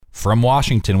From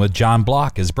Washington with John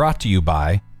Block is brought to you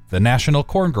by the National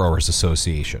Corn Growers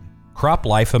Association, Crop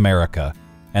Life America,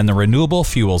 and the Renewable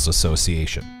Fuels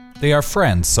Association. They are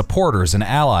friends, supporters, and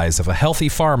allies of a healthy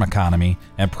farm economy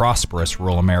and prosperous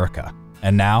rural America.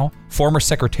 And now, former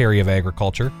Secretary of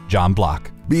Agriculture, John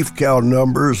Block. Beef cow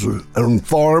numbers on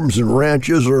farms and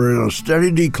ranches are in a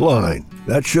steady decline.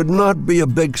 That should not be a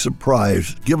big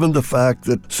surprise, given the fact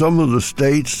that some of the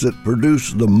states that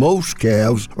produce the most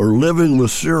calves are living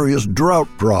with serious drought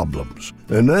problems.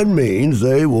 And that means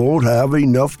they won't have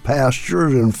enough pasture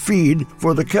and feed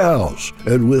for the cows.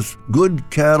 And with good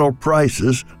cattle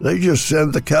prices, they just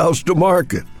send the cows to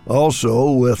market.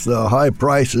 Also, with high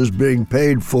prices being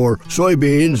paid for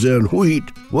soybeans and wheat,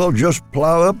 well, just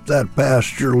plow up that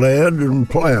pasture land and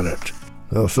plant it.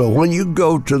 So when you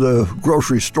go to the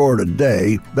grocery store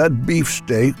today, that beef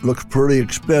steak looks pretty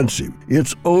expensive.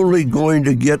 It's only going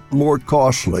to get more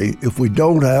costly if we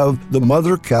don't have the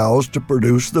mother cows to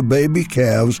produce the baby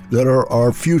calves that are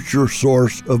our future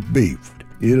source of beef.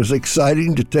 It is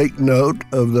exciting to take note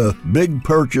of the big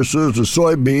purchases of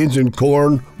soybeans and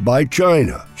corn by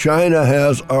China. China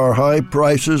has our high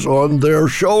prices on their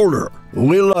shoulder.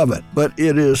 We love it, but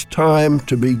it is time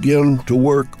to begin to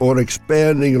work on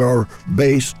expanding our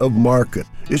base of market.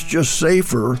 It's just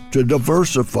safer to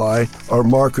diversify our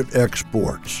market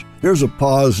exports. Here's a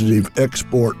positive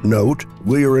export note.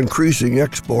 We are increasing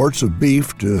exports of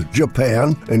beef to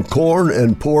Japan and corn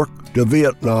and pork to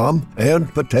Vietnam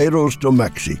and potatoes to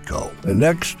Mexico. And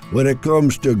next, when it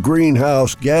comes to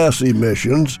greenhouse gas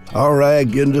emissions, our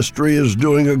ag industry is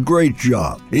doing a great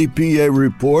job. EPA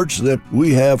reports that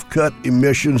we have cut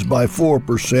emissions by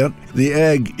 4%. The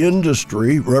ag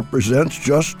industry represents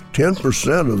just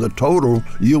 10% of the total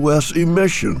U.S.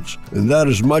 emissions, and that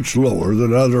is much lower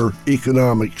than other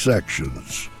economic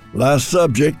sections. Last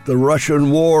subject, the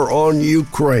Russian war on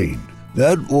Ukraine.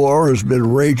 That war has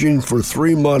been raging for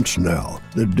 3 months now.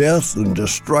 The death and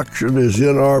destruction is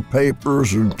in our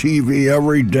papers and TV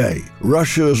every day.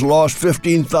 Russia has lost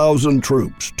 15,000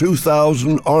 troops,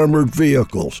 2,000 armored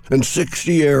vehicles, and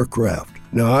 60 aircraft.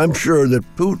 Now, I'm sure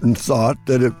that Putin thought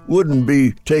that it wouldn't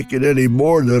be taking any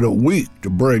more than a week to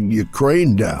bring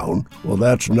Ukraine down. Well,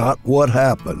 that's not what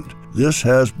happened. This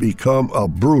has become a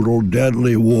brutal,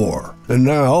 deadly war. And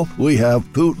now we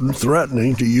have Putin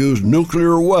threatening to use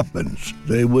nuclear weapons.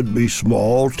 They would be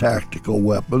small tactical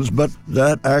weapons, but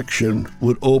that action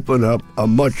would open up a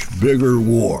much bigger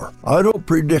war. I don't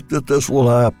predict that this will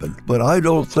happen, but I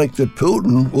don't think that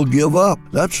Putin will give up.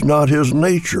 That's not his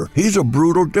nature. He's a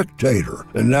brutal dictator.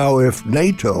 And now if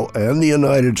NATO and the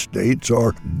United States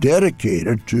are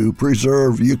dedicated to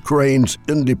preserve Ukraine's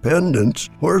independence,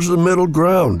 where's the middle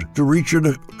ground to reach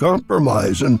a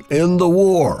compromise and end the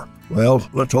war? Well,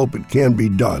 let's hope it can be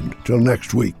done. Till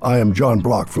next week, I am John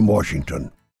Block from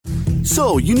Washington.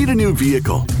 So, you need a new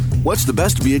vehicle. What's the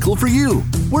best vehicle for you?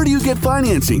 Where do you get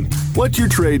financing? What's your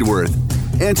trade worth?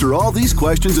 Answer all these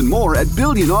questions and more at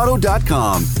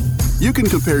BillionAuto.com. You can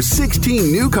compare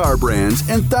 16 new car brands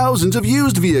and thousands of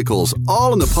used vehicles,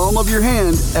 all in the palm of your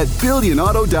hand at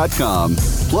BillionAuto.com.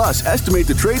 Plus, estimate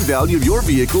the trade value of your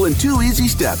vehicle in 2 easy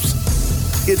steps.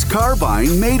 It's car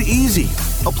buying made easy.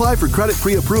 Apply for credit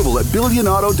pre-approval at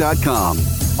BillionAuto.com.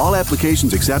 All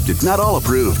applications accepted, not all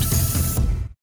approved.